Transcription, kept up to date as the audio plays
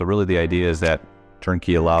So really the idea is that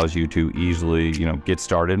turnkey allows you to easily, get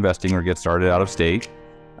started investing or get started out of state,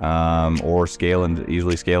 or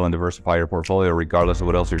easily scale and diversify your portfolio regardless of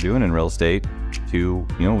what else you're doing in real estate to,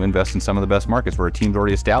 invest in some of the best markets where a team's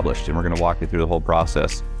already established. And we're going to walk you through the whole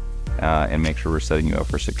process and make sure we're setting you up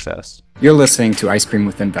for success. You're listening to Ice Cream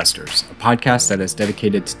with Investors, a podcast that is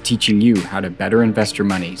dedicated to teaching you how to better invest your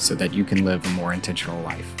money so that you can live a more intentional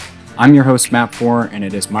life. I'm your host, Matt Four, and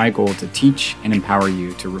it is my goal to teach and empower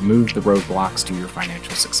you to remove the roadblocks to your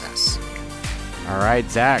financial success. All right,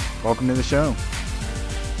 Zach, welcome to the show.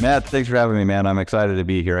 Matt, thanks for having me, man. I'm excited to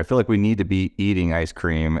be here. I feel like we need to be eating ice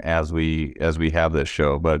cream as we have this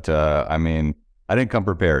show, but I didn't come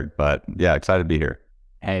prepared, but yeah, excited to be here.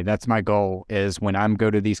 Hey, that's my goal, is when I'm go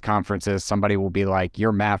to these conferences, somebody will be like,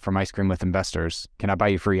 "You're Matt from Ice Cream with Investors. Can I buy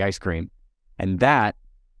you free ice cream?" And that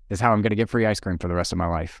is how I'm going to get free ice cream for the rest of my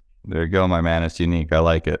life. There you go, my man. It's unique. I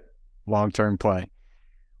like it. Long-term play.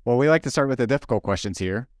 Well, we like to start with the difficult questions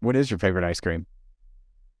here. What is your favorite ice cream?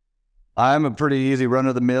 I'm a pretty easy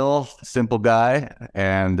run-of-the-mill, simple guy.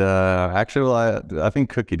 And I think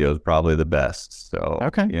cookie dough is probably the best. So,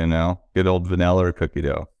 okay. Good old vanilla or cookie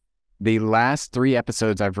dough. The last 3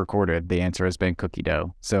 episodes I've recorded, the answer has been cookie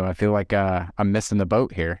dough. So I feel like I'm missing the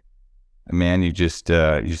boat here. Man, you just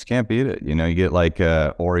can't beat it. You get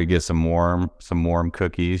or you get some warm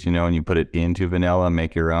cookies, and you put it into vanilla and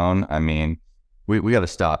make your own. We got to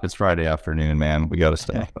stop. It's Friday afternoon, man. We got to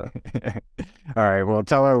stop. All right. Well,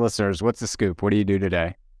 tell our listeners, what's the scoop? What do you do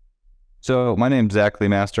today? So my name's Zach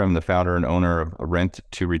Lemaster. I'm the founder and owner of Rent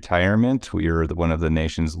to Retirement. We are one of the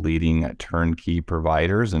nation's leading turnkey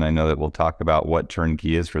providers. And I know that we'll talk about what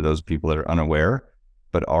turnkey is for those people that are unaware.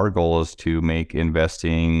 But our goal is to make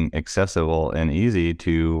investing accessible and easy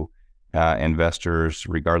to investors,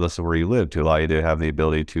 regardless of where you live, to allow you to have the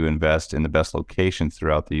ability to invest in the best locations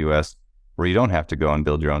throughout the U.S., where you don't have to go and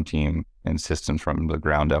build your own team and systems from the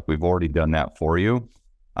ground up. We've already done that for you.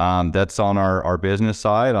 That's on our business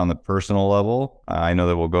side. On the personal level, I know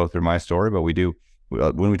that we'll go through my story, but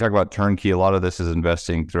when we talk about turnkey, a lot of this is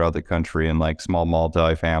investing throughout the country in like small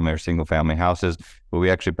multi-family or single family houses, but we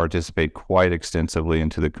actually participate quite extensively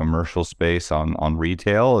into the commercial space on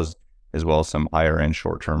retail as well as some higher end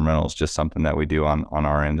short-term rentals, just something that we do on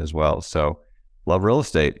our end as well. So love real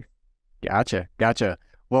estate. Gotcha.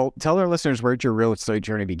 Well, tell our listeners, where'd your real estate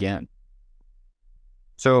journey begin?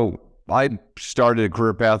 So I started a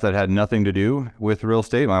career path that had nothing to do with real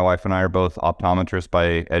estate. My wife and I are both optometrists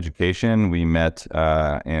by education. We met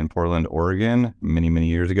in Portland, Oregon many, many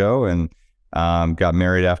years ago and got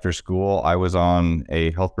married after school. I was on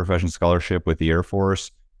a health profession scholarship with the Air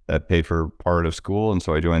Force that paid for part of school. And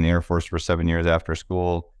so I joined the Air Force for 7 years after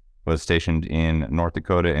school, was stationed in North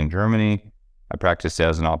Dakota and Germany. I practiced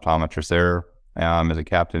as an optometrist there as a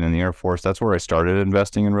captain in the Air Force. That's where I started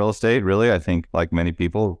investing in real estate. Really, I think like many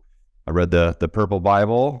people, I read the Purple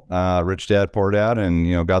Bible, Rich Dad, Poor Dad,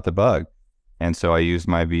 and, got the bug. And so I used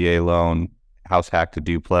my VA loan, house hacked a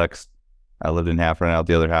duplex. I lived in half, rent out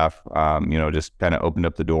the other half, just kind of opened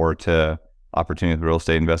up the door to opportunity with real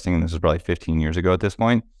estate investing. And this was probably 15 years ago at this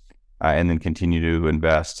point, and then continue to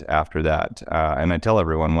invest after that. And I tell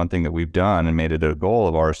everyone one thing that we've done and made it a goal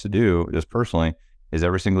of ours to do just personally is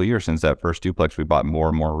every single year since that first duplex, we bought more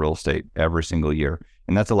and more real estate every single year.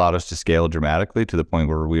 And that's allowed us to scale dramatically to the point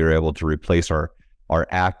where we were able to replace our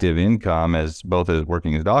active income as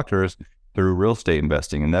working as doctors through real estate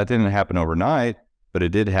investing. And that didn't happen overnight, but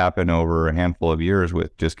it did happen over a handful of years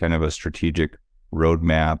with just kind of a strategic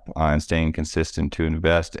roadmap and staying consistent to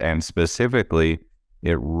invest. And specifically,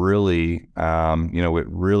 it really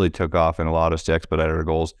took off and allowed us to expedite our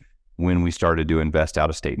goals when we started to invest out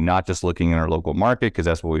of state, not just looking in our local market, because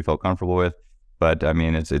that's what we felt comfortable with. But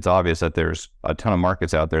it's obvious that there's a ton of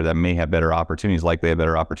markets out there that may have better opportunities, likely have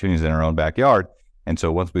better opportunities in our own backyard. And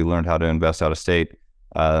so once we learned how to invest out of state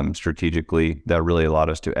strategically, that really allowed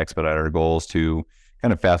us to expedite our goals to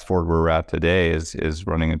kind of fast forward where we're at today is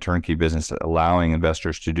running a turnkey business, allowing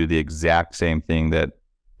investors to do the exact same thing that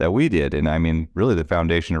we did. And really the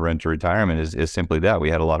foundation of Rent to Retirement is simply that. We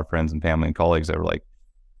had a lot of friends and family and colleagues that were like,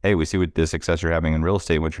 hey, we see what the success you're having in real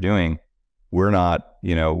estate, what you're doing. We're not,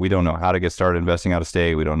 we don't know how to get started investing out of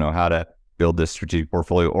state. We don't know how to build this strategic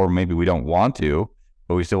portfolio, or maybe we don't want to,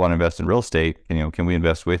 but we still want to invest in real estate. Can we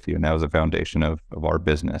invest with you? And that was the foundation of our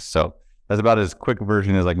business. So that's about as quick a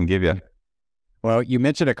version as I can give you. Well, you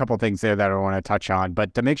mentioned a couple of things there that I want to touch on,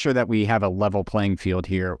 but to make sure that we have a level playing field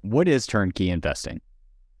here, what is turnkey investing?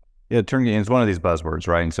 Yeah, turnkey is one of these buzzwords,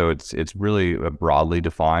 right? And so it's really broadly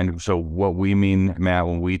defined. So what we mean, Matt,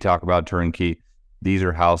 when we talk about turnkey, these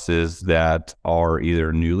are houses that are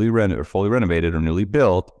either newly rented or fully renovated or newly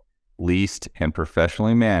built, leased, and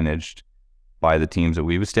professionally managed by the teams that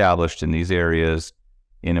we've established in these areas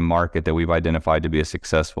in a market that we've identified to be a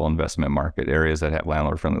successful investment market, areas that have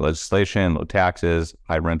landlord-friendly legislation, low taxes,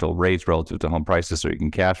 high rental rates relative to home prices so you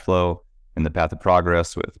can cash flow in the path of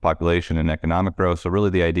progress with population and economic growth. So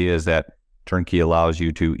really the idea is that turnkey allows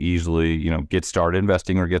you to easily, get started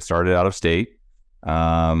investing or get started out of state,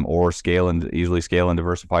 or easily scale and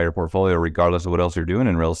diversify your portfolio regardless of what else you're doing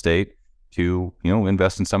in real estate to,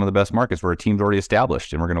 invest in some of the best markets where a team's already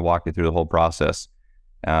established. And we're going to walk you through the whole process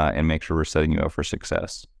and make sure we're setting you up for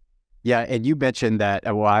success. Yeah, and you mentioned that,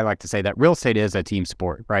 I like to say that real estate is a team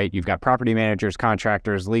sport, right? You've got property managers,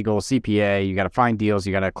 contractors, legal, CPA, you got to find deals,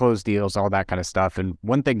 you got to close deals, all that kind of stuff. And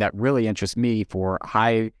one thing that really interests me for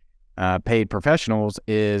high paid professionals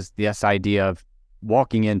is this idea of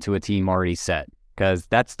walking into a team already set, because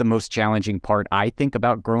that's the most challenging part, I think,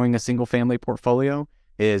 about growing a single family portfolio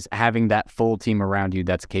is having that full team around you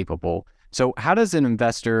that's capable. So how does an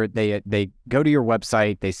investor, they go to your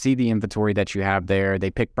website, they see the inventory that you have there, they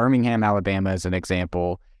pick Birmingham, Alabama as an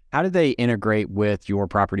example. How do they integrate with your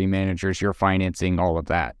property managers, your financing, all of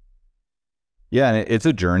that? Yeah, and it's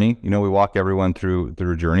a journey. We walk everyone through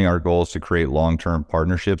a journey. Our goal is to create long-term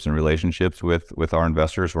partnerships and relationships with our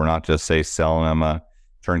investors. We're not just, selling them a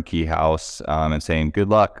turnkey house and saying, good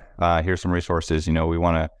luck, here's some resources.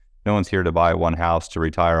 No one's here to buy one house to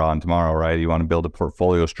retire on tomorrow, right? You want to build a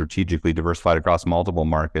portfolio strategically diversified across multiple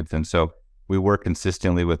markets. And so we work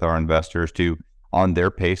consistently with our investors on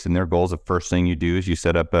their pace and their goals. The first thing you do is you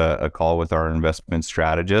set up a call with our investment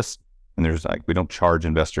strategists. And we don't charge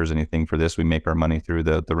investors anything for this. We make our money through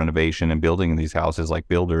the renovation and building these houses like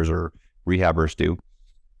builders or rehabbers do.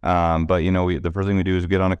 But the first thing we do is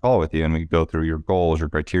get on a call with you and we go through your goals, your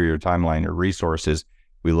criteria, your timeline, your resources.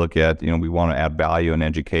 We look at, we want to add value and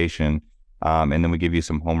education. And then we give you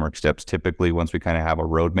some homework steps typically once we kind of have a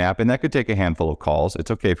roadmap, and that could take a handful of calls.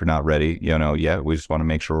 It's okay if you're not ready, yet. We just want to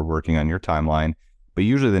make sure we're working on your timeline. But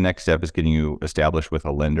usually the next step is getting you established with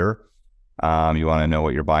a lender. You want to know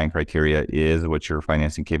what your buying criteria is, what your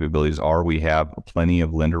financing capabilities are. We have plenty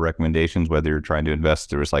of lender recommendations, whether you're trying to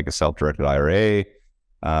invest through like a self-directed IRA,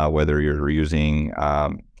 whether you're using,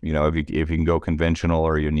 if you can go conventional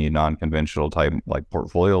or you need non-conventional type like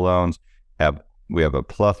portfolio loans. We have a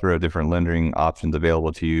plethora of different lending options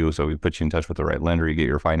available to you. So we put you in touch with the right lender, you get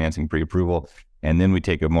your financing pre-approval, and then we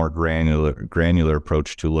take a more granular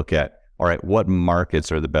approach to look at, all right, what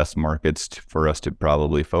markets are the best markets for us to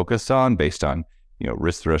probably focus on based on,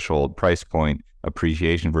 risk threshold, price point,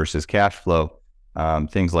 appreciation versus cash flow,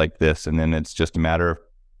 things like this. And then it's just a matter of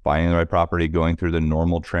finding the right property, going through the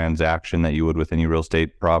normal transaction that you would with any real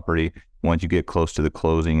estate property. Once you get close to the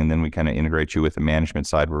closing, and then we kind of integrate you with the management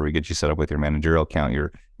side where we get you set up with your managerial account,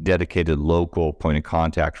 your dedicated local point of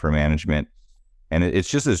contact for management. And it's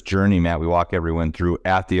just this journey, Matt, we walk everyone through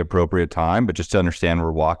at the appropriate time, but just to understand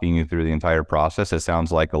we're walking you through the entire process. It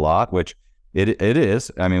sounds like a lot, which it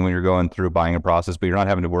is. I mean, when you're going through buying a process, but you're not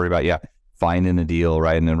having to worry about, finding a deal,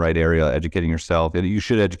 right, in the right area, educating yourself. You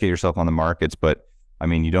should educate yourself on the markets, but I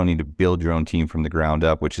mean, you don't need to build your own team from the ground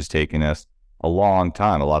up, which has taken us a long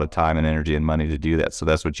time, a lot of time and energy and money to do that. So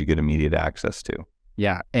that's what you get immediate access to.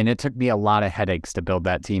 Yeah. And it took me a lot of headaches to build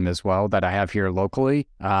that team as well that I have here locally.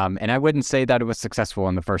 And I wouldn't say that it was successful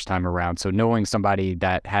in the first time around. So knowing somebody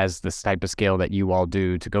that has this type of scale that you all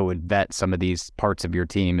do to go and vet some of these parts of your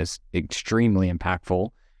team is extremely impactful.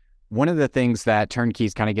 One of the things that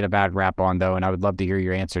turnkeys kind of get a bad rap on, though, and I would love to hear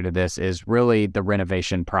your answer to this, is really the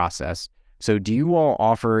renovation process. So do you all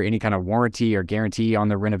offer any kind of warranty or guarantee on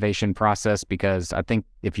the renovation process? Because I think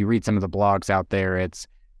if you read some of the blogs out there, it's,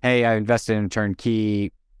 hey, I invested in a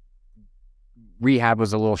turnkey, rehab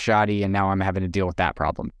was a little shoddy, and now I'm having to deal with that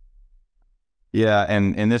problem. Yeah,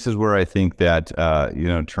 and this is where I think that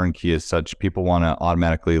turnkey is such, people want to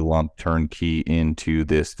automatically lump turnkey into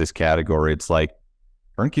this category. It's like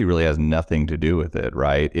turnkey really has nothing to do with it,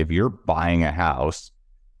 right? If you're buying a house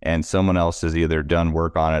and someone else has either done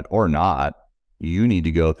work on it or not, you need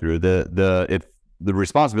to go through the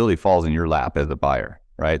responsibility falls in your lap as a buyer,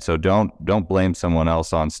 right? So don't blame someone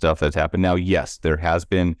else on stuff that's happened. Now, yes, there has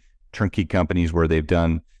been turnkey companies where they've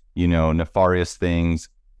done, nefarious things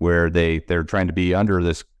where they're trying to be under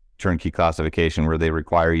this turnkey classification where they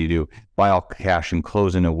require you to buy all cash and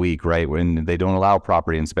close in a week, right? When they don't allow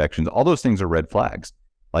property inspections. All those things are red flags.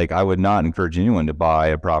 Like, I would not encourage anyone to buy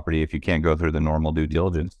a property if you can't go through the normal due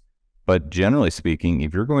diligence. But generally speaking,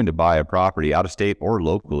 if you're going to buy a property out of state or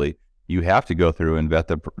locally, you have to go through and vet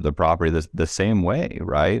the property the same way,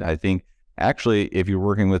 right? I think actually, if you're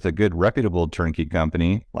working with a good reputable turnkey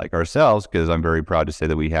company like ourselves, because I'm very proud to say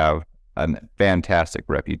that we have a fantastic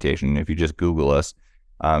reputation. If you just Google us,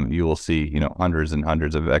 you will see, hundreds and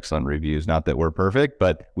hundreds of excellent reviews. Not that we're perfect,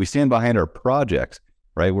 but we stand behind our projects,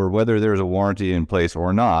 right? Where whether there's a warranty in place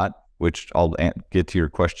or not, which I'll get to your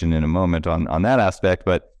question in a moment on that aspect.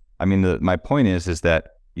 But I mean, my point is that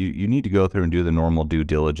you need to go through and do the normal due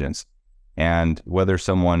diligence. And whether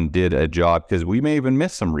someone did a job, because we may even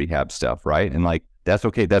miss some rehab stuff, right? And like, that's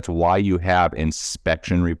okay. That's why you have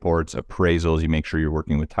inspection reports, appraisals. You make sure you're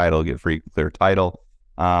working with title, get free, clear title.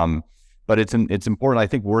 But it's important, I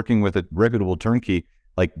think, working with a reputable turnkey,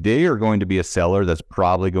 like they are going to be a seller that's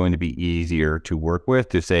probably going to be easier to work with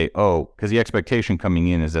to say, oh, because the expectation coming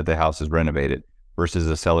in is that the house is renovated versus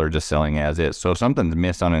a seller just selling as is. So if something's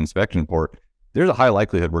missed on an inspection report, there's a high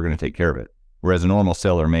likelihood we're going to take care of it. Whereas a normal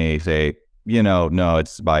seller may say, no,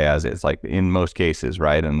 it's buy as is, like in most cases,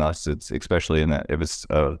 right? Unless it's, especially in that, if it's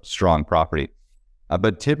a strong property.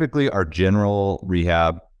 But typically our general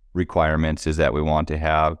rehab requirements is that we want to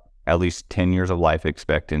have at least 10 years of life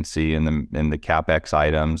expectancy in the CapEx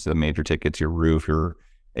items, the major tickets, your roof, your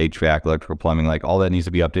HVAC, electrical, plumbing, like all that needs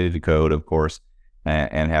to be updated to code, of course,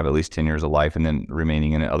 and have at least 10 years of life and then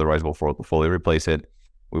remaining in it. Otherwise, we'll fully replace it.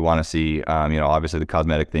 We want to see, obviously the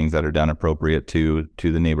cosmetic things that are done appropriate to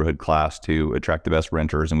the neighborhood class to attract the best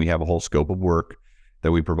renters. And we have a whole scope of work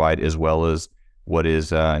that we provide, as well as what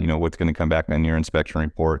is, what's going to come back on your inspection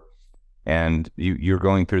report. And you're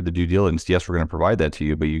going through the due diligence. Yes, we're going to provide that to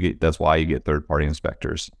you, but that's why you get third-party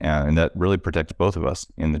inspectors. And that really protects both of us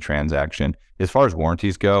in the transaction. As far as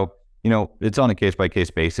warranties go, it's on a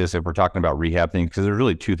case-by-case basis. If we're talking about rehab things, because there's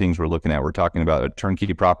really two things we're looking at. We're talking about a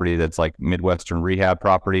turnkey property that's like Midwestern rehab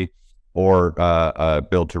property, or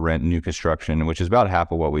build to rent new construction, which is about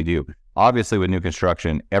half of what we do. Obviously, with new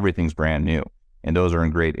construction, everything's brand new, and those are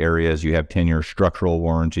in great areas. You have 10-year structural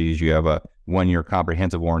warranties. You have a 1-year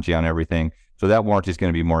comprehensive warranty on everything. So that warranty is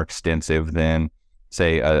going to be more extensive than,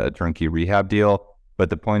 say, a turnkey rehab deal. But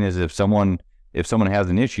the point is, if someone has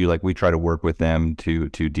an issue, like we try to work with them to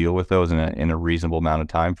deal with those in a reasonable amount of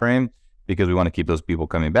time frame, because we want to keep those people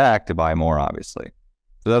coming back to buy more, obviously.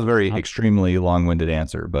 So that's a very extremely long-winded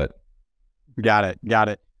answer, but. Got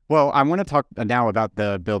it. Well, I want to talk now about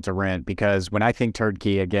the build to rent, because when I think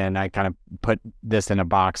turnkey, again, I kind of put this in a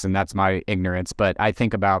box, and that's my ignorance, but I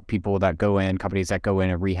think about people that go in, companies that go in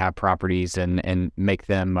and rehab properties and make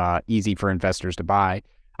them easy for investors to buy.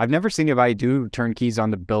 I've never seen anybody do turnkeys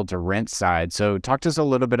on the build to rent side. So talk to us a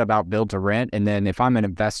little bit about build to rent. And then if I'm an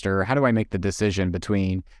investor, how do I make the decision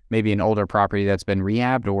between maybe an older property that's been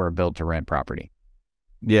rehabbed or a build to rent property?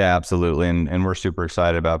 Yeah, absolutely. And we're super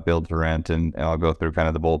excited about build to rent, and I'll go through kind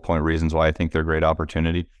of the bullet point reasons why I think they're a great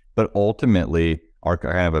opportunity. But ultimately, our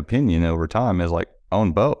kind of opinion over time is like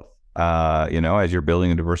own both, as you're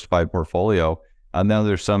building a diversified portfolio. Now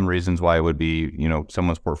there's some reasons why it would be,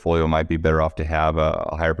 someone's portfolio might be better off to have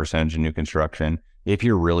a higher percentage of new construction. If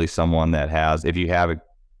you're really someone if you have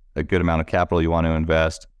a good amount of capital you want to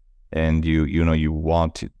invest, and you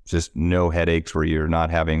want to just no headaches where you're not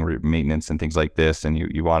having maintenance and things like this, and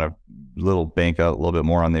you want to bank out a little bit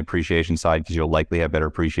more on the appreciation side, because you'll likely have better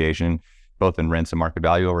appreciation both in rents and market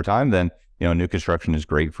value over time, then new construction is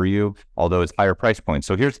great for you, although it's higher price points.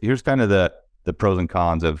 So here's kind of the pros and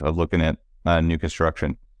cons of looking at new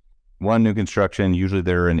construction. One, new construction, usually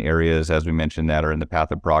they're in areas, as we mentioned, that are in the path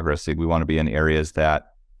of progress. We want to be in areas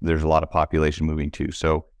that there's a lot of population moving to.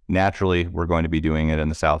 So naturally, we're going to be doing it in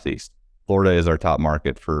the Southeast. Florida is our top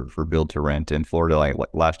market for build to rent, and Florida, like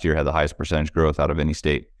last year, had the highest percentage growth out of any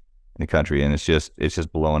state in the country, and it's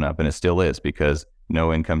just blowing up, and it still is, because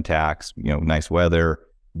no income tax, nice weather,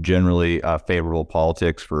 generally favorable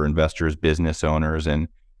politics for investors, business owners, and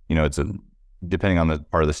it's depending on the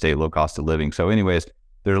part of the state, low cost of living. So, anyways,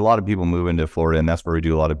 there's a lot of people moving to Florida, and that's where we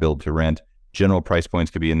do a lot of build to rent. General price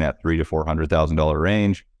points could be in that $300,000 to $400,000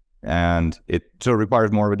 range. And it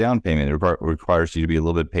requires more of a down payment. It requires you to be a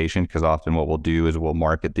little bit patient, because often what we'll do is we'll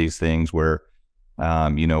market these things where,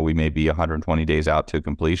 we may be 120 days out to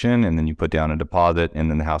completion, and then you put down a deposit,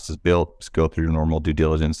 and then the house is built, just go through your normal due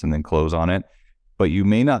diligence and then close on it. But you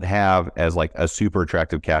may not have as like a super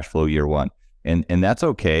attractive cash flow year one. And that's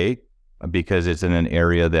okay, because it's in an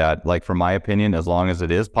area that, like, from my opinion, as long as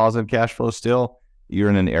it is positive cash flow still,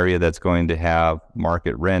 you're in an area that's going to have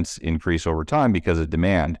market rents increase over time because of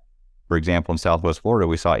demand. For example, in Southwest Florida,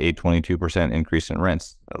 we saw a 22% increase in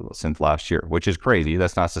rents since last year, which is crazy.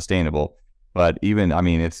 That's not sustainable. But even,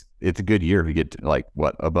 it's a good year if you get to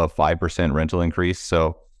above 5% rental increase.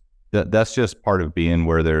 So that's just part of being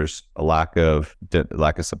where there's a lack of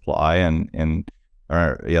supply and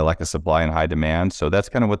lack of supply and high demand. So that's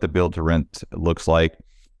kind of what the build to rent looks like.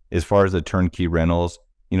 As far as the turnkey rentals,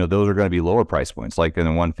 those are going to be lower price points, like in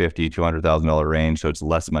the $150,000, $200,000 range. So it's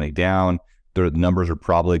less money down. the numbers are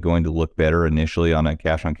probably going to look better initially on a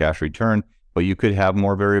cash on cash return, but you could have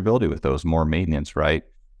more variability with those, more maintenance, right?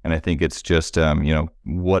 And I think it's just,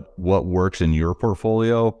 what works in your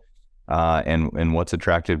portfolio, and what's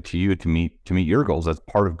attractive to you to meet your goals. That's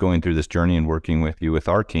part of going through this journey and working with you with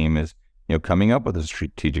our team is, coming up with a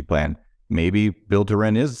strategic plan. Maybe build to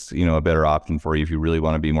rent is, a better option for you if you really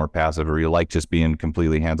want to be more passive, or you like just being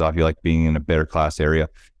completely hands off. You like being in a better class area.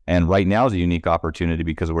 And right now is a unique opportunity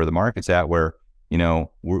because of where the market's at, where,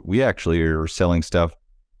 we actually are selling stuff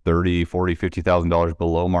 $30,000, $40,000, $50,000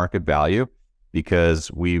 below market value because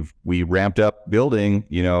we ramped up building,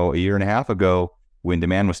 a year and a half ago when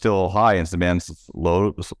demand was still high and demand's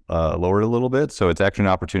lowered a little bit. So it's actually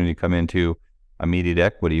an opportunity to come into immediate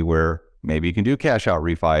equity where maybe you can do cash out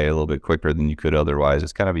refi a little bit quicker than you could otherwise.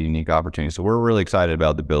 It's kind of a unique opportunity. So we're really excited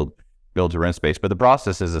about the build to rent space, but the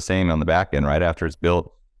process is the same on the back end, right? After it's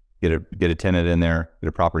built, get a tenant in there, get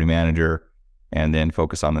a property manager, and then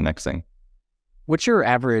focus on the next thing. What's your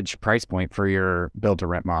average price point for your build to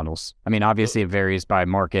rent models? I mean, obviously it varies by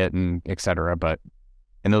market and et cetera, but.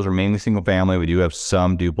 And those are mainly single family. We do have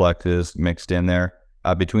some duplexes mixed in there,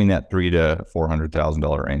 between that $300,000 to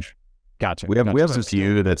 $400,000 range. Gotcha. We have a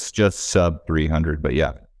few that's just sub 300, but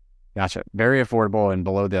yeah. Gotcha. Very affordable and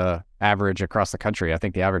below the average across the country. I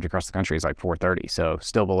think the average across the country is like 430, so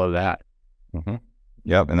still below that. Mm-hmm.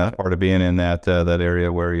 Yep, and that's part of being in that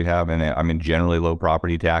area where you have, generally low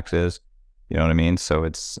property taxes. You know what I mean? So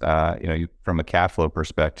it's, from a cash flow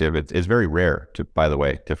perspective, it's very rare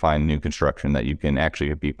to find new construction that you can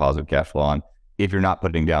actually be positive cash flow on if you're not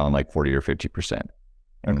putting down like 40 or 50%.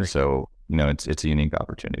 And Agreed. so, it's a unique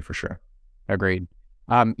opportunity for sure. Agreed.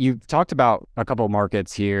 You've talked about a couple of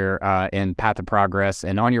markets here in Path of Progress,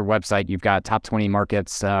 and on your website, you've got top 20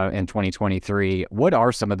 markets in 2023. What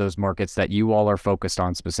are some of those markets that you all are focused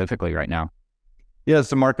on specifically right now? Yeah,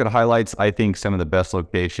 some market highlights. I think some of the best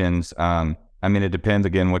locations. It depends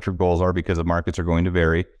again what your goals are because the markets are going to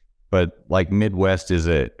vary. But like Midwest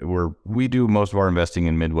we do most of our investing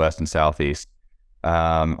in Midwest and Southeast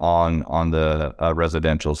on the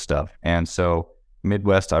residential stuff. And so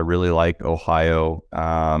Midwest, I really like Ohio,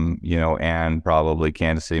 and probably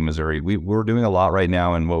Kansas City, Missouri. We're doing a lot right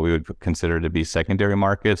now in what we would consider to be secondary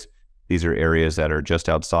markets. These are areas that are just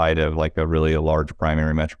outside of like a large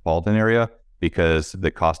primary metropolitan area, because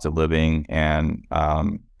the cost of living and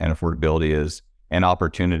affordability and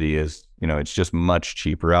opportunity is, it's just much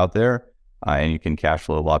cheaper out there, and you can cash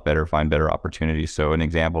flow a lot better, find better opportunities. So an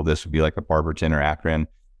example of this would be like a Barberton or Akron,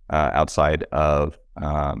 outside of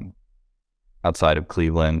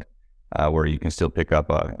Cleveland, where you can still pick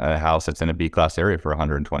up a house that's in a B-class area for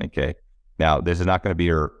 $120K. Now, this is not going to be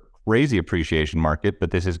your crazy appreciation market,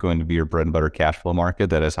 but this is going to be your bread and butter cash flow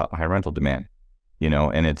market that has high rental demand.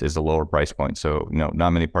 And it's a lower price point. So,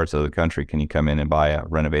 not many parts of the country can you come in and buy a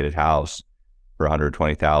renovated house for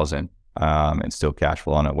 $120,000 and still cash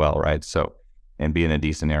flow on it well, right? So, and be in a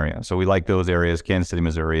decent area. So we like those areas. Kansas City,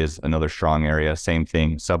 Missouri is another strong area. Same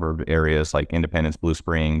thing, suburb areas like Independence, Blue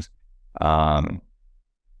Springs, Raytown.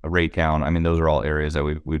 Those are all areas that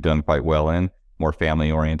we've done quite well in, more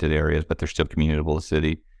family-oriented areas, but they're still commutable to the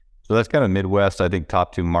city. So that's kind of Midwest. I think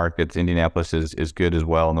top two markets, Indianapolis is good as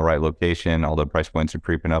well in the right location, although price points are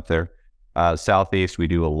creeping up there. Southeast, we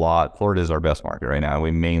do a lot. Florida is our best market right now.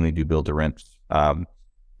 We mainly do build to rent.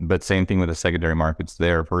 But same thing with the secondary markets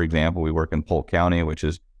there. For example, we work in Polk County, which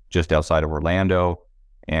is just outside of Orlando.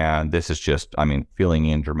 And this is just, filling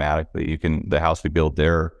in dramatically. The house we built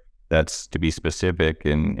there, that's to be specific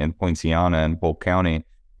in Poinciana and Polk County,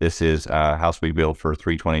 this is a house we built for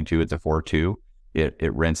 $322. It's a 4.2.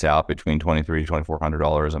 It rents out between $2,300 to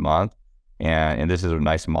 $2,400 a month. And this is a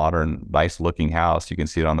nice, modern, nice looking house. You can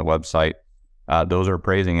see it on the website. Those are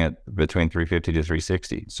appraising it between $350 to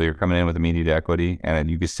 $360. So you're coming in with immediate equity,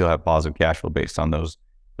 and you can still have positive cash flow based on those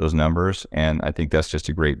numbers. And I think that's just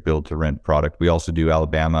a great build to rent product. We also do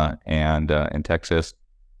Alabama and Texas.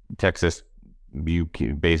 Texas, you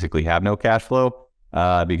basically have no cash flow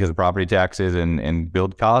because of property taxes and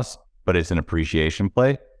build costs, but it's an appreciation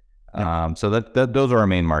play. So those are our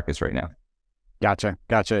main markets right now. Gotcha.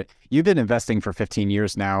 You've been investing for 15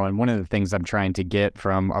 years now. And one of the things I'm trying to get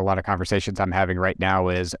from a lot of conversations I'm having right now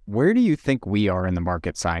is, where do you think we are in the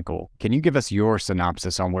market cycle? Can you give us your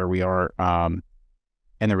synopsis on where we are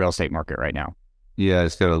in the real estate market right now? Yeah, I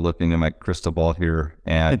just got to look into my crystal ball here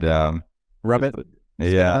and rub it.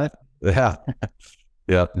 Yeah.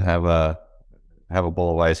 Have a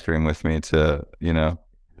bowl of ice cream with me to,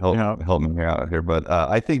 help me out here. But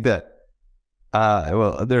I think that,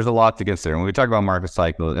 there's a lot to consider. When we talk about market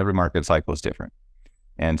cycle, every market cycle is different.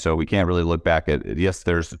 And so we can't really look back at, yes,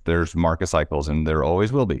 there's market cycles, and there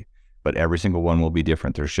always will be. but every single one will be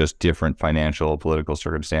different. There's just different financial, political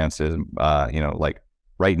circumstances. Like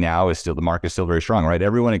right now is still, the market's still very strong, right?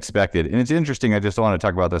 Everyone expected, and it's interesting. I just want to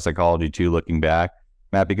talk about the psychology too, looking back,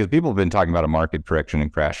 Matt, because people have been talking about a market correction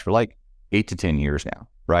and crash for like 8 to 10 years now,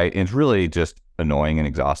 right? And it's really just annoying and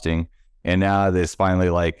exhausting. And now this finally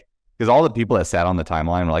like, because all the people that sat on the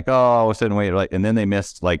timeline were like, oh, we're sitting and wait, like, and then they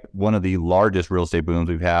missed like one of the largest real estate booms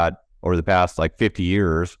we've had over the past like 50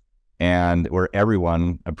 years, and where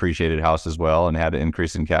everyone appreciated houses well and had an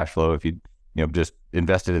increase in cash flow if you just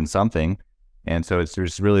invested in something. And so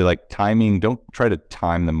there's really like timing. Don't try to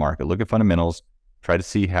time the market. Look at fundamentals. Try to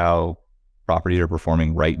see how properties are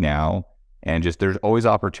performing right now. And just there's always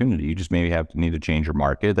opportunity. You just maybe need to change your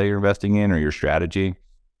market that you're investing in or your strategy.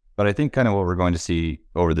 But I think kind of what we're going to see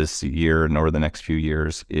over this year and over the next few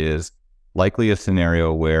years is likely a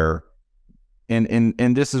scenario where,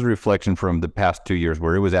 and this is a reflection from the past 2 years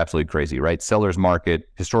where it was absolutely crazy, right? Seller's market,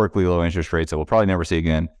 historically low interest rates that we'll probably never see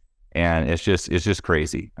again. And it's just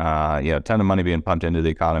crazy. A ton of money being pumped into the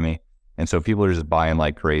economy. And so people are just buying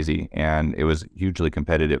like crazy, and it was hugely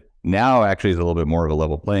competitive. Now actually is a little bit more of a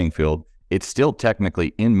level playing field. It's still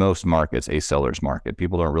technically in most markets a seller's market.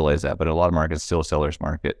 People don't realize that, but in a lot of markets, it's still a seller's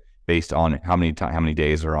market based on how many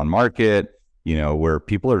days are on market, where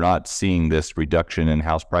people are not seeing this reduction in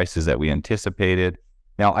house prices that we anticipated.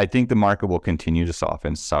 Now, I think the market will continue to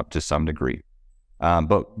soften to some degree.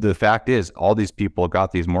 But the fact is, all these people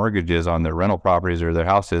got these mortgages on their rental properties or their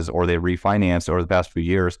houses, or they refinanced over the past few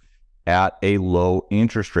years at a low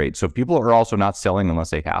interest rate. So people are also not selling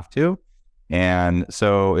unless they have to. And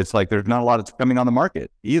so it's like there's not a lot that's coming on the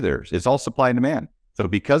market either. It's all supply and demand. So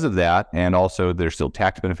because of that, and also there's still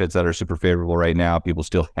tax benefits that are super favorable right now. People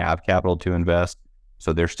still have capital to invest.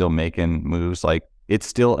 So they're still making moves. Like it's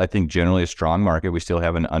still, I think, generally a strong market. We still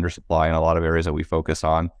have an undersupply in a lot of areas that we focus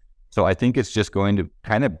on. So I think it's just going to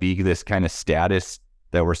kind of be this kind of status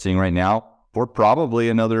that we're seeing right now for probably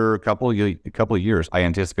another couple of years. I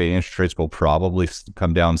anticipate interest rates will probably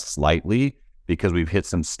come down slightly because we've hit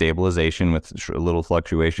some stabilization with a little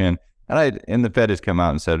fluctuation. And the Fed has come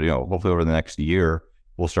out and said, hopefully over the next year,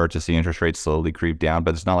 we'll start to see interest rates slowly creep down,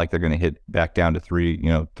 but it's not like they're going to hit back down to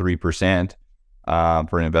 3%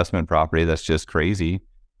 for an investment property. That's just crazy,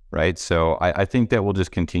 right? So I think that will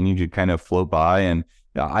just continue to kind of float by, and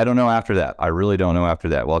I don't know after that. I really don't know after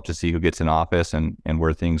that. We'll have to see who gets in office and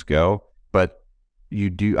where things go. But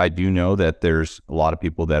I do know that there's a lot of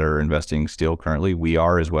people that are investing still currently. We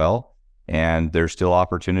are as well. And there's still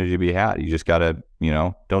opportunity to be had. You just got to,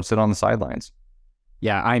 don't sit on the sidelines.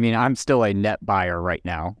 Yeah, I mean, I'm still a net buyer right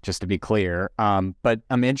now, just to be clear. But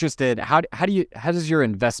I'm interested, how does your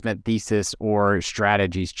investment thesis or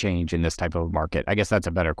strategies change in this type of market? I guess that's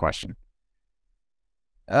a better question.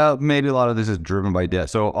 Maybe a lot of this is driven by debt.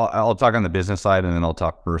 So I'll talk on the business side, and then I'll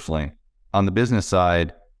talk personally. On the business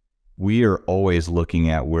side, we are always looking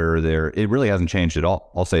at it really hasn't changed at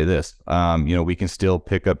all. I'll say this, we can still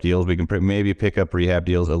pick up deals. We can maybe pick up rehab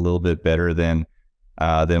deals a little bit better than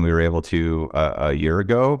we were able to a year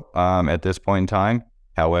ago at this point in time.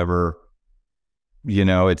 However,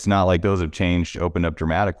 it's not like those have opened up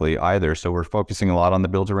dramatically either. So we're focusing a lot on the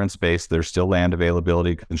build to rent space. There's still land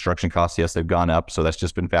availability, construction costs. Yes, they've gone up. So that's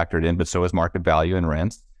just been factored in, but so has market value and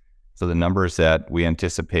rents. So the numbers that we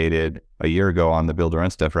anticipated a year ago on the build to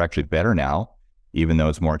rent stuff are actually better now, even though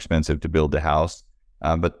it's more expensive to build the house.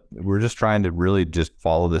 But we're just trying to really just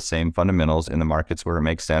follow the same fundamentals in the markets where it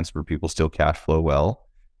makes sense, where people still cash flow well.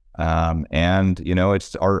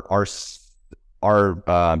 It's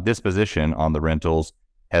our disposition on the rentals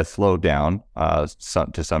has slowed down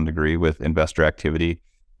to some degree with investor activity.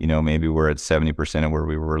 Maybe we're at 70% of where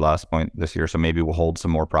we were last point this year. So maybe we'll hold some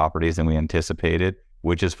more properties than we anticipated,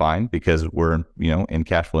 which is fine because we're, in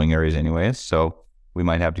cash flowing areas anyways. So we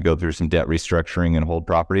might have to go through some debt restructuring and hold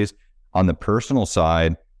properties. On the personal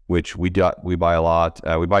side, which we buy a lot,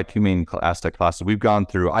 we buy two main asset classes. We've gone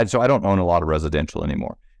through, so I don't own a lot of residential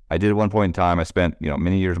anymore. I did at one point in time. I spent,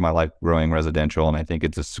 many years of my life growing residential, and I think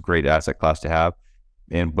it's a great asset class to have.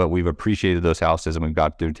 But we've appreciated those houses, and we've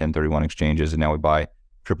got through 1031 exchanges, and now we buy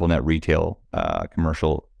triple net retail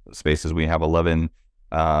commercial spaces. We have 11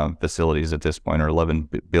 facilities at this point, or 11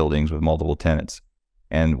 buildings with multiple tenants.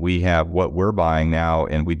 And we have what we're buying now,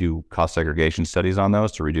 and we do cost segregation studies on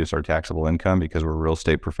those to reduce our taxable income because we're real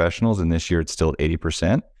estate professionals. And this year it's still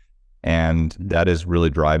 80%. And that is really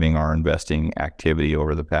driving our investing activity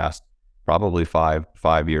over the past probably five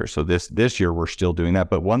years. So this year we're still doing that.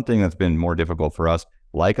 But one thing that's been more difficult for us,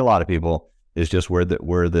 like a lot of people, is just where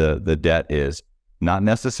the debt is. Not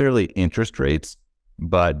necessarily interest rates,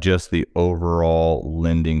 but just the overall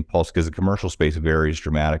lending pulse, because the commercial space varies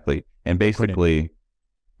dramatically. And basically,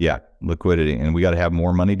 Yeah, liquidity, and we got to have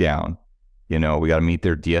more money down. We got to meet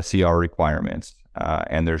their DSCR requirements,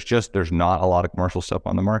 and there's not a lot of commercial stuff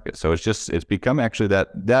on the market. So it's become actually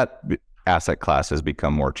that asset class has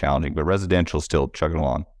become more challenging, but residential still chugging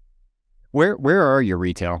along. Where are your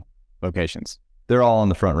retail locations? They're all on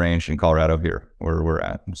the Front Range in Colorado here, where we're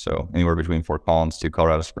at. So anywhere between Fort Collins to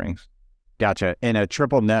Colorado Springs. Gotcha. And a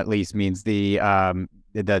triple net lease means the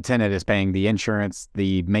tenant is paying the insurance,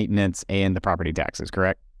 the maintenance, and the property taxes,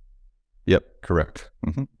 correct? Yep, correct.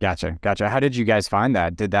 Mm-hmm. Gotcha. How did you guys find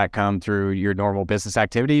that? Did that come through your normal business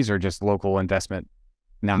activities or just local investment?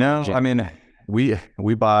 No, I mean, we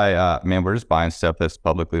buy, we're just buying stuff that's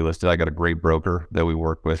publicly listed. I got a great broker that we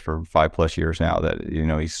work with for 5+ years now that,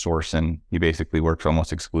 he's sourcing, he basically works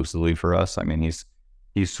almost exclusively for us. I mean, he's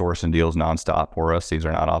sourcing deals nonstop for us. These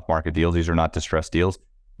are not off-market deals. These are not distressed deals.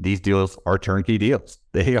 These deals are turnkey deals.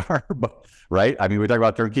 They are, right? I mean, we talk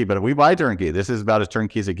about turnkey, but if we buy turnkey, this is about as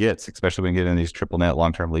turnkey as it gets, especially when we get in these triple net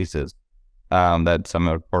long-term leases that some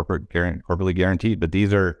are corporately guaranteed. But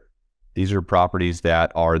these are properties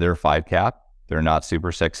that are their 5 cap. They're not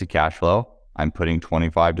super sexy cash flow. I'm putting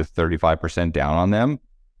 25 to 35% down on them.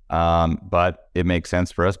 But it makes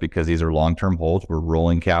sense for us because these are long-term holds. We're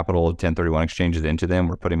rolling capital of 1031 exchanges into them.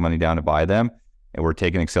 We're putting money down to buy them. And we're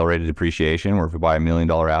taking accelerated depreciation, where if we buy $1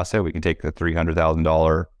 million asset, we can take the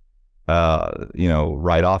 $300,000,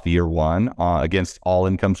 write off year one against all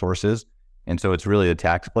income sources. And so it's really a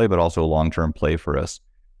tax play, but also a long-term play for us.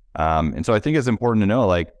 And so I think it's important to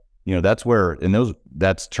know,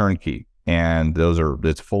 that's turnkey. And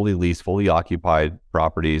it's fully leased, fully occupied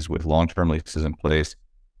properties with long-term leases in place.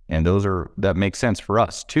 And that makes sense for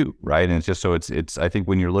us too, right? And it's just, so it's, I think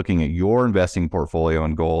when you're looking at your investing portfolio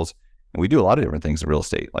and goals, and we do a lot of different things in real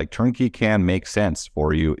estate, like turnkey can make sense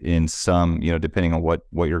for you in some, depending on what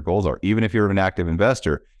your goals are. Even if you're an active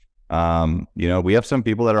investor, we have some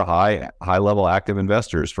people that are high level active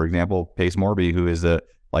investors. For example, Pace Morby, who is the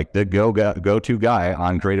go-to guy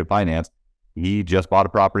on creative finance. He just bought a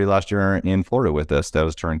property last year in Florida with us that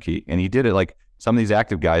was turnkey. And he did it like some of these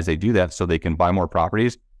active guys, they do that so they can buy more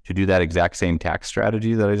properties to do that exact same tax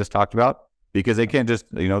strategy that I just talked about, because they can't just,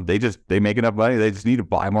 they make enough money. They just need to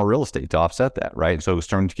buy more real estate to offset that, right? So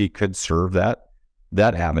turnkey could serve that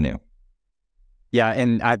avenue. Yeah,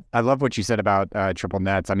 and I love what you said about triple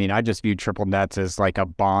nets. I mean, I just view triple nets as like a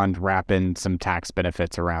bond wrapping some tax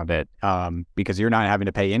benefits around it, because you're not having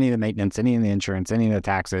to pay any of the maintenance, any of the insurance, any of the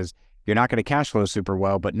taxes. You're not going to cash flow super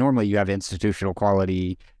well, but normally you have institutional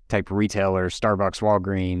quality type retailers, Starbucks,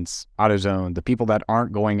 Walgreens, AutoZone, the people that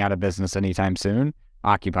aren't going out of business anytime soon,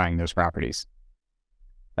 occupying those properties.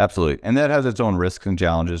 Absolutely. And that has its own risks and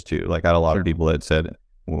challenges too. Like I had a lot of people that said,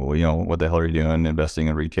 well, what the hell are you doing investing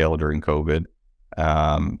in retail during COVID?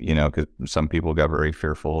 Because some people got very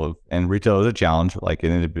fearful of, and retail is a challenge. Like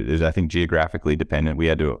it is, I think, geographically dependent. We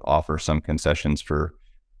had to offer some concessions for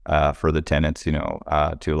the tenants,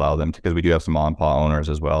 to allow them to, because we do have some mom and pop owners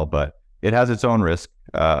as well, but it has its own risk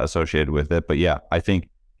associated with it. But yeah, I think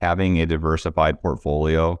having a diversified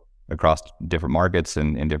portfolio across different markets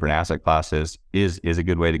and different asset classes is a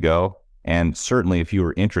good way to go. And certainly if you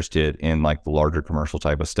were interested in like the larger commercial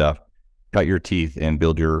type of stuff, cut your teeth and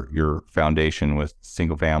build your foundation with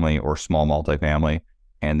single family or small multifamily,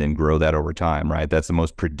 and then grow that over time, right? That's the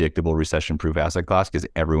most predictable recession-proof asset class because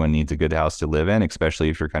everyone needs a good house to live in, especially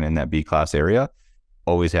if you're kind of in that B-class area.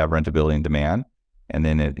 Always have rentability and demand. And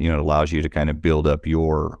then it allows you to kind of build up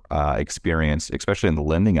your experience, especially in the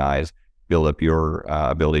lending eyes, build up your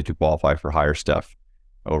ability to qualify for higher stuff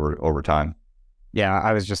over time. Yeah,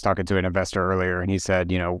 I was just talking to an investor earlier, and he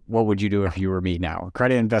said, what would you do if you were me now? A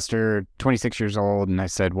credit investor, 26 years old. And I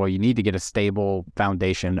said, well, you need to get a stable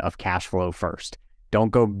foundation of cash flow first. Don't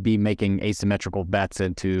go be making asymmetrical bets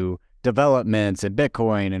into developments and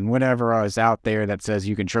Bitcoin and whatever is out there that says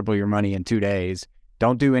you can triple your money in 2 days.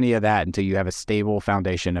 Don't do any of that until you have a stable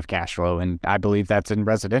foundation of cash flow. And I believe that's in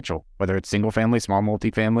residential, whether it's single family, small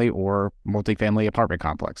multifamily, or multifamily apartment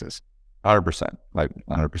complexes. 100%, like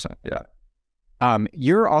 100%. Yeah.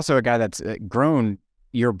 You're also a guy that's grown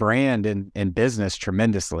your brand and business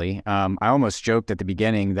tremendously. I almost joked at the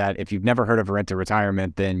beginning that if you've never heard of Rent to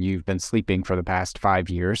Retirement, then you've been sleeping for the past 5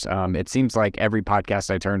 years. It seems like every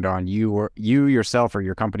podcast I turned on, you yourself or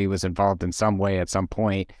your company was involved in some way at some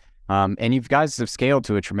point. And you guys have scaled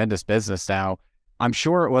to a tremendous business now. I'm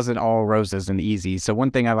sure it wasn't all roses and easy. So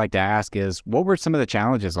one thing I'd like to ask is, what were some of the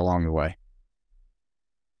challenges along the way?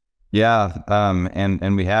 Yeah.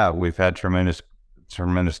 And we've had tremendous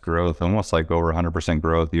growth, almost like over 100%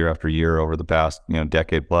 growth year after year over the past,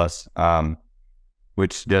 decade plus.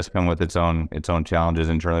 which does come with its own challenges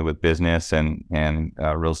internally with business and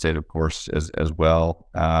real estate, of course, as well.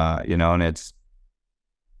 And it's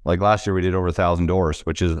like last year we did over 1,000 doors,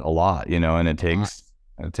 which is a lot, and it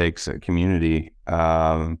takes a community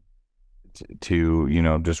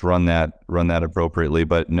to just run that appropriately.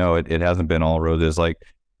 But no, it hasn't been all roses. Like,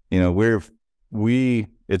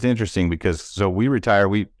 it's interesting because so we retire.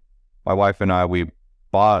 My wife and I, we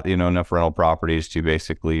bought, enough rental properties to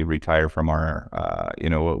basically retire from our,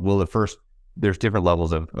 there's different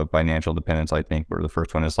levels of financial dependence, I think, where the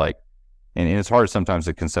first one is like, and it's hard sometimes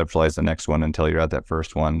to conceptualize the next one until you're at that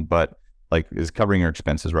first one, but like is covering your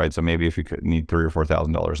expenses, right? So maybe if you could need $3,000 or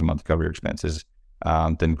 $4,000 a month to cover your expenses,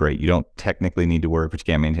 then great. You don't technically need to work, but you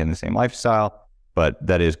can't maintain the same lifestyle, but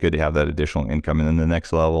that is good to have that additional income. And then the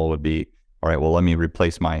next level would be, all right, well, let me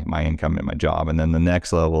replace my income in my job. And then the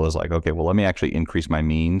next level is like, okay, well, let me actually increase my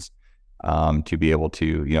means to be able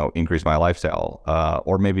to, increase my lifestyle,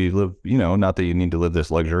 or maybe live, not that you need to live this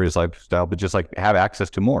luxurious lifestyle, but just like have access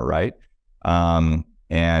to more, right? And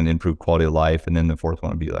improve quality of life. And then the fourth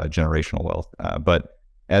one would be generational wealth. But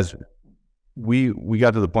as we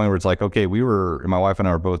got to the point where it's like, okay, my wife and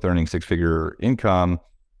I were both earning 6-figure income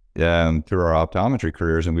through our optometry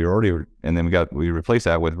careers, and we replaced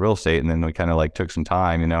that with real estate, and then we kind of like took some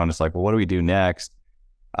time, and it's like, well, what do we do next?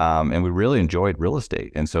 And we really enjoyed real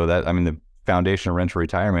estate, and so the foundation of Rent to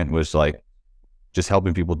Retirement was like just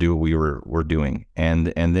helping people do what we're doing, and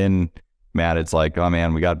then Matt, it's like, oh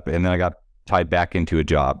man, and then I got tied back into a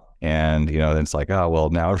job, and then it's like, oh well,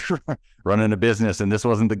 now we're running a business, and this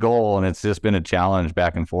wasn't the goal, and it's just been a challenge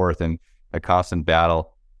back and forth and a constant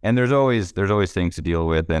battle. And there's always things to deal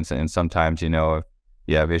with, and sometimes if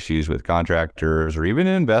you have issues with contractors or even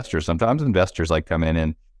investors, sometimes investors like come in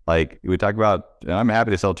and like we talk about. And I'm happy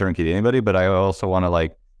to sell turnkey to anybody, but I also want to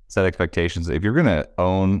like set expectations. If you're going to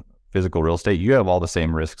own physical real estate, you have all the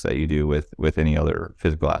same risks that you do with any other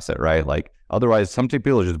physical asset, right? Like otherwise, some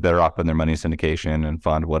people are just better off putting their money in syndication and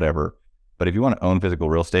fund whatever. But if you want to own physical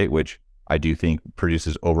real estate, which I do think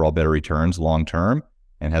produces overall better returns long term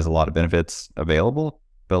and has a lot of benefits available.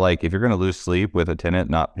 But like if you're going to lose sleep with a tenant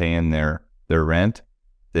not paying their rent,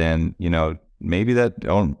 then maybe that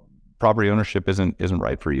property ownership isn't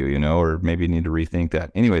right for you, or maybe you need to rethink that.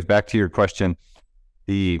 Anyways, back to your question,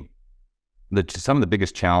 some of the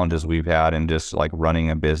biggest challenges we've had in just like running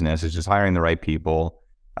a business is just hiring the right people.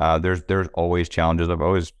 There's always challenges. I've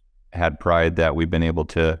always had pride that we've been able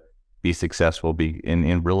to be successful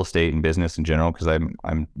in real estate and business in general, because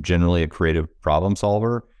I'm generally a creative problem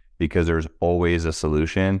solver, because there's always a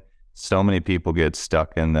solution. So many people get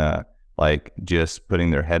stuck in the like just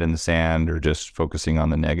putting their head in the sand or just focusing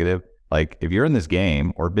on the negative. Like if you're in this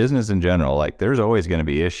game or business in general, like there's always going to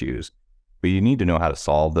be issues, but you need to know how to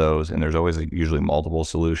solve those. And there's always usually multiple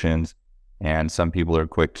solutions. And some people are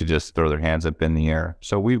quick to just throw their hands up in the air.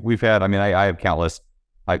 So we've had, I have countless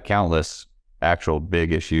actual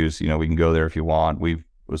big issues. We can go there if you want.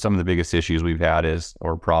 Some of the biggest issues we've had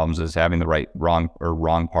problems is having the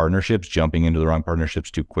wrong partnerships, jumping into the wrong partnerships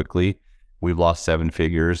too quickly. We've lost 7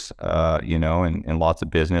 figures, and lots of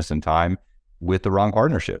business and time with the wrong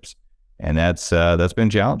partnerships. And that's been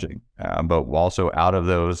challenging. But also out of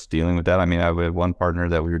those, dealing with that, I had one partner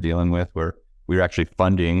that we were dealing with where we were actually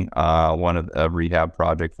funding a rehab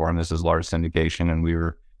project for him. This is large syndication, and we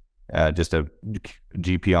were just a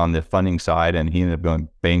GP on the funding side, and he ended up going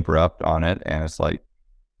bankrupt on it. And it's like,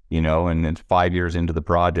 and it's 5 years into the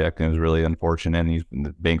project, and it was really unfortunate. And he's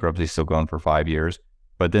in bankruptcy, still going for 5 years.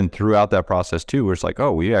 But then throughout that process too, we're just like,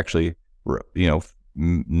 oh, we actually,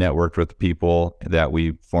 networked with people that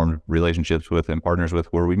we formed relationships with and partners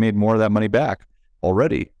with, where we made more of that money back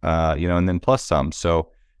already, and then plus some. So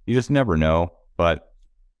you just never know. But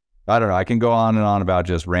I don't know. I can go on and on about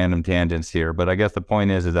just random tangents here, but I guess the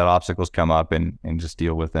point is that obstacles come up and just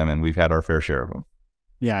deal with them, and we've had our fair share of them.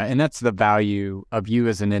 Yeah, and that's the value of you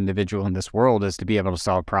as an individual in this world, is to be able to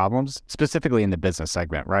solve problems, specifically in the business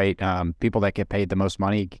segment, right? People that get paid the most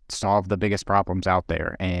money solve the biggest problems out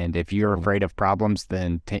there. And if you're afraid of problems,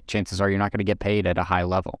 then chances are you're not going to get paid at a high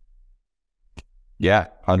level. Yeah,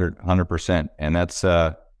 100%. And that's,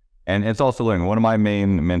 and it's also learning. One of my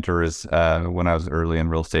main mentors when I was early in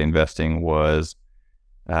real estate investing was,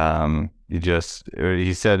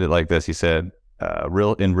 he said it like this. He said,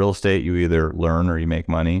 in real estate, you either learn or you make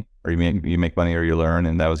money, or you make money or you learn.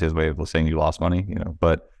 And that was his way of saying you lost money,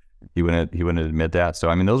 but he wouldn't admit that.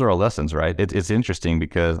 So, those are all lessons, right? It's interesting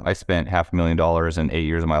because I spent $500,000 in 8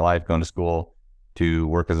 years of my life going to school to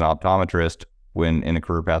work as an optometrist when in a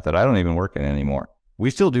career path that I don't even work in anymore. We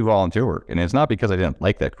still do volunteer work, and it's not because I didn't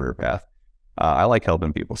like that career path. I like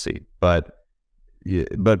helping people see, but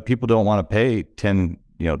but people don't want to pay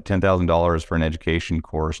 $10,000 for an education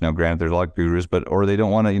course. Now, granted, there's a lot of gurus, or they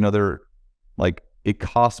don't want to, they're like, it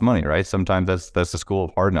costs money, right? Sometimes that's the school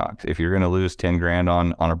of hard knocks. If you're going to lose 10 grand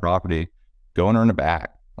on a property, go and earn it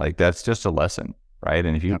back. Like, that's just a lesson, right?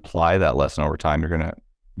 And if you apply that lesson over time,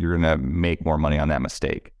 you're gonna make more money on that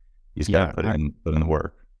mistake. You just gotta put in the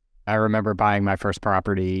work. I remember buying my first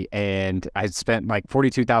property, and I spent like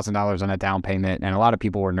 $42,000 on a down payment, and a lot of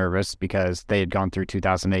people were nervous because they had gone through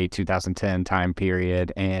 2008, 2010 time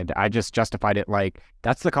period, and I just justified it like,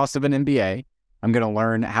 that's the cost of an MBA. I'm going to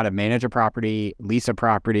learn how to manage a property, lease a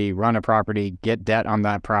property, run a property, get debt on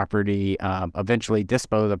that property, eventually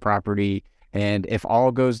dispose of the property. And if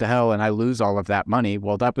all goes to hell and I lose all of that money,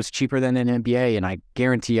 well, that was cheaper than an MBA, and I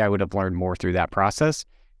guarantee I would have learned more through that process.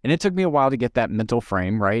 And it took me a while to get that mental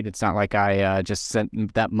frame, right? It's not like I just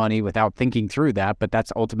sent that money without thinking through that, but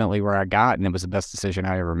that's ultimately where I got, and it was the best decision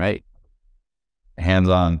I ever made.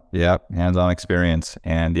 Hands-on. Yeah. Hands-on experience.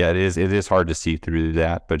 And yeah, it is hard to see through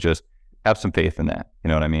that, but just have some faith in that. You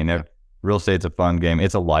know what I mean? Real estate's a fun game.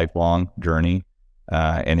 It's a lifelong journey.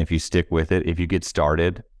 And if you stick with it, if you get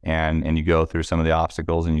started and you go through some of the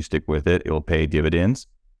obstacles and you stick with it, it will pay dividends.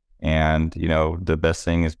 And, the best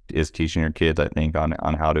thing is teaching your kids, I think, on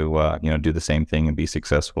how to, do the same thing and be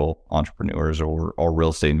successful entrepreneurs or real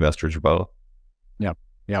estate investors or both.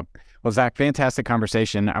 Yep. Well, Zach, fantastic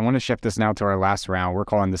conversation. I want to shift this now to our last round. We're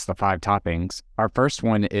calling this the 5 toppings. Our first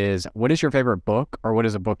one is, what is your favorite book, or what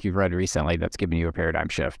is a book you've read recently that's given you a paradigm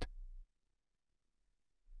shift?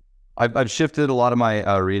 I've shifted a lot of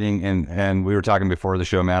my reading, and we were talking before the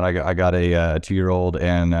show, Matt. I got a 2-year-old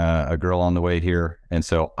and a girl on the way here, and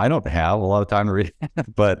so I don't have a lot of time to read.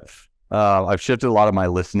 But I've shifted a lot of my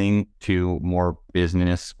listening to more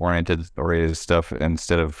business-oriented stuff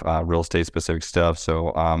instead of real estate-specific stuff. So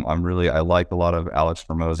I like a lot of Alex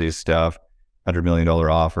Hormozi's stuff, $100 Million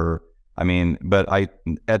Offer. But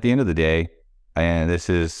at the end of the day, and this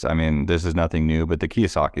is nothing new, but the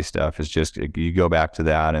Kiyosaki stuff is just, you go back to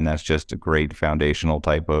that, and that's just a great foundational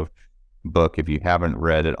type of book. If you haven't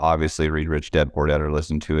read it, obviously read Rich Dad Poor Dad or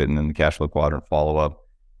listen to it, and then the Cash Flow Quadrant follow-up.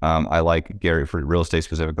 I like Gary, for real estate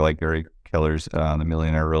specific, I like Gary Keller's The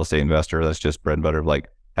Millionaire Real Estate Investor. That's just bread and butter of like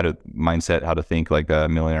how to think like a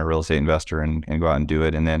millionaire real estate investor and go out and do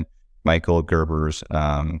it. And then Michael Gerber's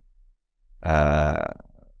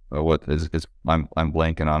what is I'm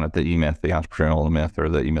blanking on it, the E-Myth, the Entrepreneurial Myth, or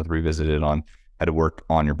the E-Myth Revisited, on how to work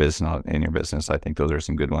on your business, in your business. I think those are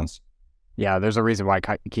some good ones. Yeah, there's a reason why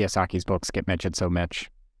Kiyosaki's books get mentioned so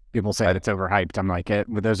much. People say it's overhyped. I'm like,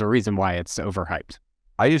 but there's a reason why it's overhyped.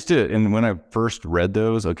 I used to, and when I first read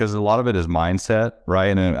those, because a lot of it is mindset,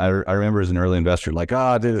 right? And I remember as an early investor, like,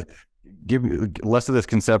 dude, give me less of this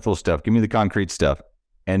conceptual stuff. Give me the concrete stuff.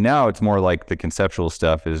 And now it's more like the conceptual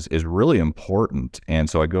stuff is really important. And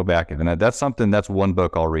so I go back, and that's one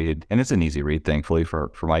book I'll read, and it's an easy read, thankfully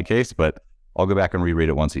for my case, but I'll go back and reread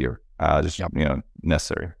it once a year.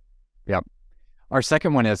 Necessary. Yep. Our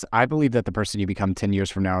second one is, I believe that the person you become 10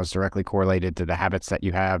 years from now is directly correlated to the habits that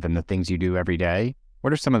you have and the things you do every day.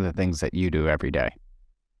 What are some of the things that you do every day?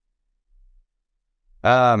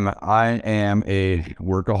 I am a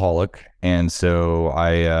workaholic, and so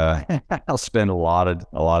I'll spend a lot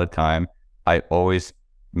of time. I always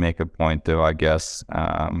make a point, though, I guess,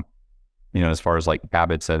 as far as like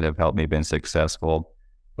habits that have helped me been successful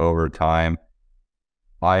over time.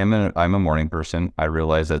 I'm a morning person. I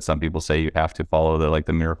realize that some people say you have to follow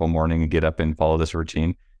the miracle morning and get up and follow this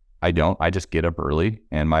routine. I don't. I just get up early,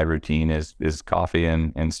 and my routine is coffee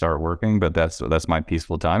and start working. But that's my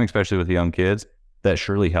peaceful time, especially with young kids. That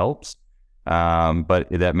surely helps. But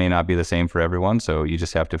that may not be the same for everyone. So you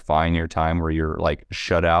just have to find your time where you're like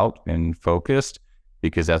shut out and focused,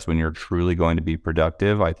 because that's when you're truly going to be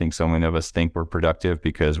productive. I think so many of us think we're productive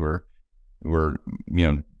because we're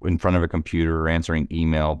in front of a computer or answering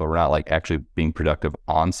email, but we're not like actually being productive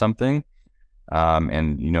on something.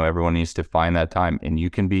 And everyone needs to find that time, and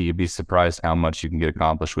you'd be surprised how much you can get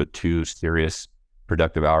accomplished with 2 serious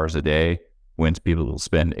productive hours a day, when people will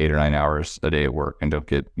spend 8 or 9 hours a day at work and don't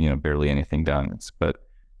get, barely anything done. But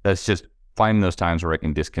that's just finding those times where I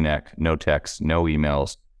can disconnect, no texts, no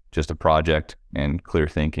emails, just a project, and clear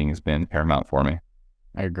thinking has been paramount for me.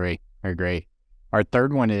 I agree. Our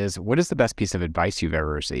third one is, what is the best piece of advice you've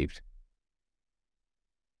ever received?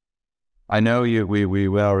 I know we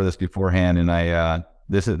went over this beforehand, and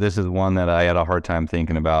this is one that I had a hard time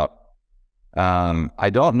thinking about. I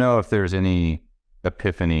don't know if there's any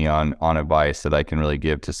epiphany on advice that I can really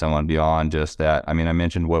give to someone beyond just that. I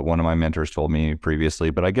mentioned what one of my mentors told me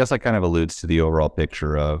previously, but I guess that kind of alludes to the overall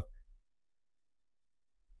picture of,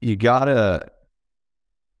 you gotta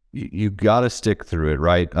you got to stick through it,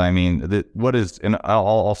 right? I mean, and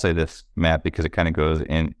I'll say this, Matt, because it kind of goes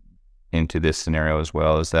into this scenario as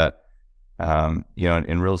well, is that,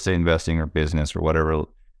 in real estate investing or business or whatever,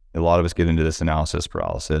 a lot of us get into this analysis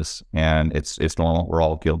paralysis, and it's normal. We're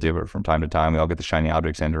all guilty of it from time to time. We all get the shiny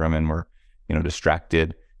object syndrome, and we're,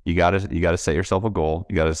 distracted. You gotta set yourself a goal.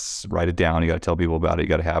 You gotta write it down. You gotta tell people about it. You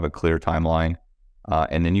gotta have a clear timeline,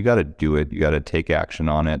 and then you gotta do it. You gotta take action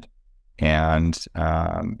on it, and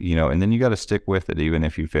and then you gotta stick with it even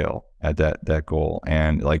if you fail at that goal.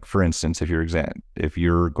 And like, for instance, if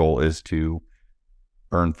your goal is to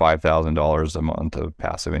earn $5,000 a month of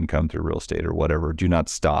passive income through real estate or whatever, do not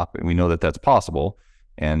stop. And we know that that's possible,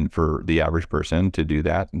 and for the average person to do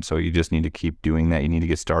that. And so you just need to keep doing that. You need to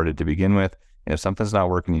get started to begin with. And if something's not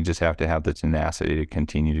working, you just have to have the tenacity to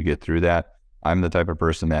continue to get through that. I'm the type of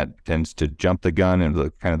person that tends to jump the gun and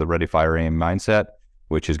the kind of the ready, fire, aim mindset,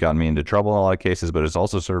 which has gotten me into trouble in a lot of cases, but it's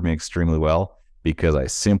also served me extremely well because I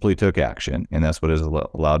simply took action, and that's what has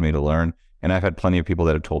allowed me to learn. And I've had plenty of people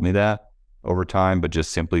that have told me that over time, but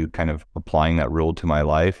just simply kind of applying that rule to my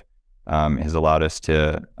life has allowed us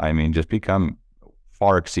to, just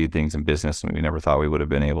far exceed things in business and we never thought we would have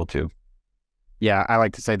been able to. Yeah, I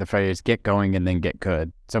like to say the phrase, get going and then get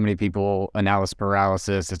good. So many people, analysis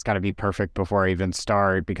paralysis, it's got to be perfect before I even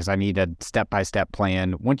start because I need a step-by-step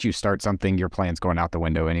plan. Once you start something, your plan's going out the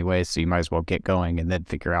window anyway, so you might as well get going and then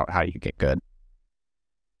figure out how you get good.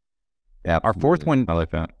 Yeah, Our fourth one, I like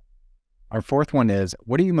that. Our fourth one is,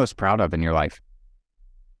 what are you most proud of in your life?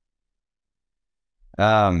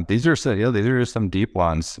 These are some deep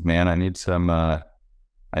ones, man. I need some, I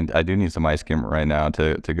do need some ice cream right now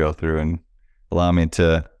to go through and allow me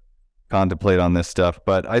to contemplate on this stuff.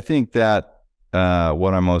 But I think that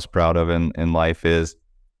what I'm most proud of in life is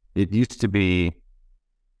it used to be,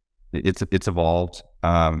 it's evolved.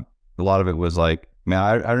 A lot of it was like,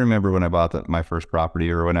 man, I remember when I bought my first property,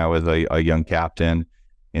 or when I was a young captain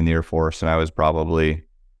in the Air Force, and I was probably,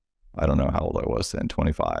 I don't know how old I was then,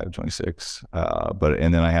 25, 26.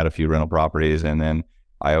 And then I had a few rental properties, and then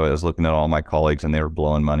I was looking at all my colleagues and they were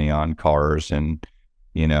blowing money on cars and,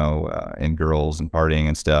 and girls and partying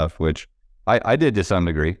and stuff, which I did to some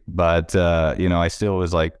degree, but, I still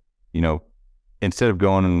was like, instead of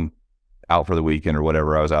going out for the weekend or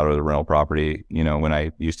whatever, I was out of the rental property, when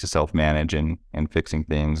I used to self-manage and fixing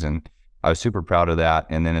things. And I was super proud of that.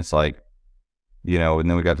 And then it's like, and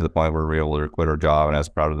then we got to the point where we were able to quit our job, and I was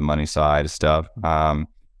proud of the money side of stuff.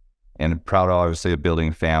 And proud, obviously, of building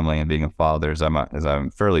a family and being a father, as I'm a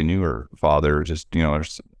fairly newer father. Just, our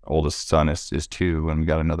oldest son is 2, and we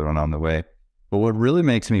got another one on the way. But what really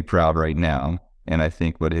makes me proud right now, and I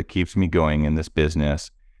think what it keeps me going in this business,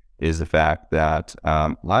 is the fact that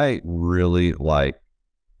I really like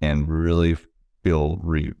and really feel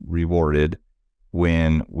rewarded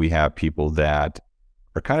when we have people that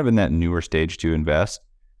are kind of in that newer stage to invest,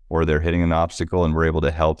 or they're hitting an obstacle and we're able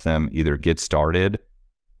to help them either get started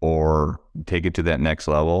or take it to that next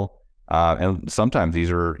level. And sometimes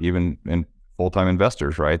these are even full-time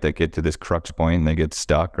investors, right? That get to this crux point and they get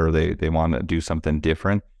stuck, or they want to do something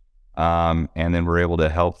different. And then we're able to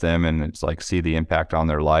help them, and it's like, see the impact on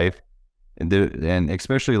their life. And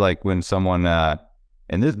especially like when someone,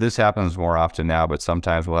 and this happens more often now, but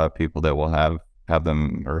sometimes we'll have people that will have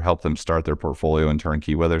them or help them start their portfolio in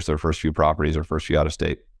turnkey, whether it's their first few properties or first few out of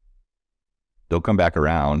state. They'll come back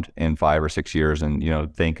around in 5 or 6 years and,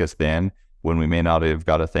 thank us then, when we may not have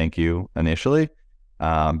got a thank you initially,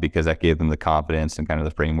 because that gave them the confidence and kind of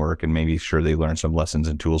the framework, and maybe sure they learned some lessons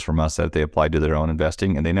and tools from us that they applied to their own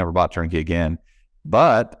investing, and they never bought turnkey again,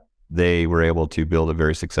 but they were able to build a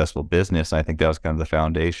very successful business. And I think that was kind of the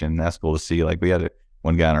foundation. That's cool to see. Like, we had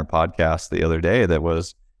one guy on our podcast the other day that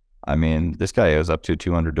was, this guy was up to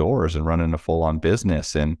 200 doors and running a full-on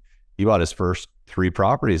business, and he bought his first 3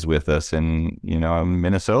 properties with us in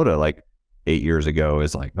Minnesota like 8 years ago.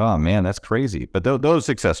 Is like, oh man, that's crazy. But those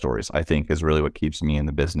success stories, I think, is really what keeps me in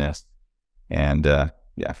the business. And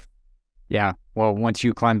yeah. Well, once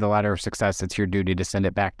you climb the ladder of success, it's your duty to send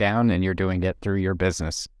it back down, and you're doing it through your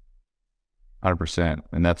business. 100%.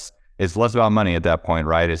 And it's less about money at that point,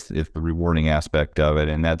 right? It's the rewarding aspect of it,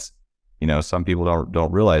 and that's, some people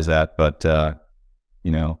don't realize that, but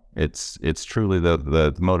it's truly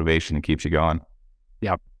the motivation that keeps you going.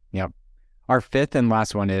 Yep. Our fifth and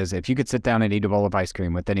last one is, if you could sit down and eat a bowl of ice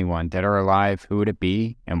cream with anyone, dead or alive, who would it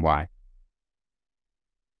be and why?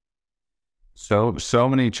 So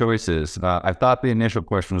many choices. I thought the initial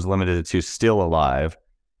question was limited to still alive,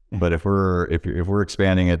 but if we're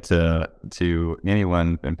expanding it to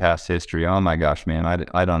anyone in past history, oh my gosh, man,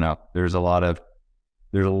 I don't know. There's a lot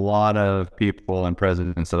of people and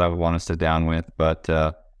presidents that I would want to sit down with, but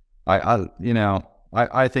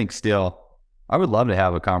I think still, I would love to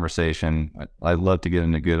have a conversation. I'd love to get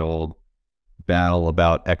in a good old battle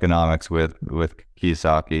about economics with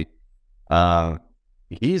Kiyosaki.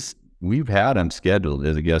 We've had him scheduled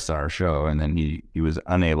as a guest on our show, and then he was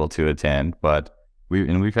unable to attend. But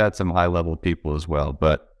we've had some high level people as well.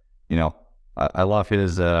 But I love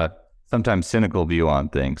his sometimes cynical view on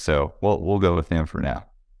things. So we'll go with him for now.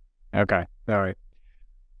 Okay. All right.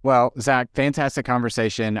 Well, Zach, fantastic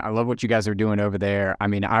conversation. I love what you guys are doing over there. I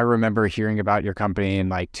mean, I remember hearing about your company in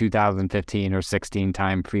like 2015 or 16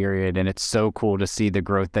 time period, and it's so cool to see the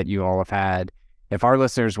growth that you all have had. If our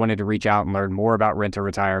listeners wanted to reach out and learn more about Rent to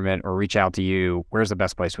Retirement or reach out to you, where's the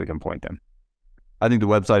best place we can point them? I think the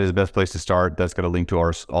website is the best place to start. That's got a link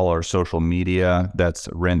to all our social media. That's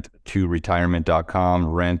rent2retirement.com,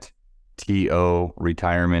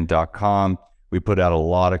 rent2retirement.com. We put out a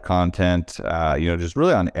lot of content, just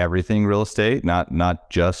really on everything real estate, not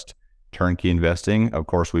just turnkey investing. Of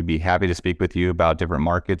course, we'd be happy to speak with you about different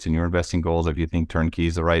markets and your investing goals. If you think turnkey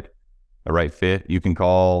is the right fit, you can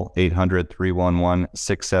call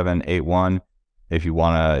 800-311-6781 if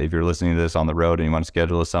you're listening to this on the road and you want to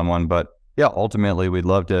schedule with someone. But yeah, ultimately, we'd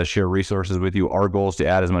love to share resources with you. Our goal is to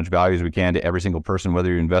add as much value as we can to every single person,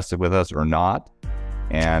 whether you invested with us or not.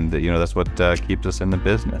 And, that's what keeps us in the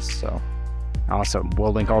business. So. Awesome.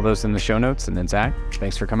 We'll link all those in the show notes. And then Zach,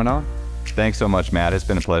 thanks for coming on. Thanks so much, Matt. It's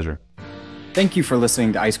been a pleasure. Thank you for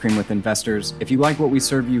listening to Ice Cream with Investors. If you like what we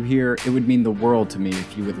serve you here, it would mean the world to me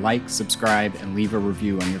if you would like, subscribe, and leave a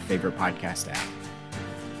review on your favorite podcast app.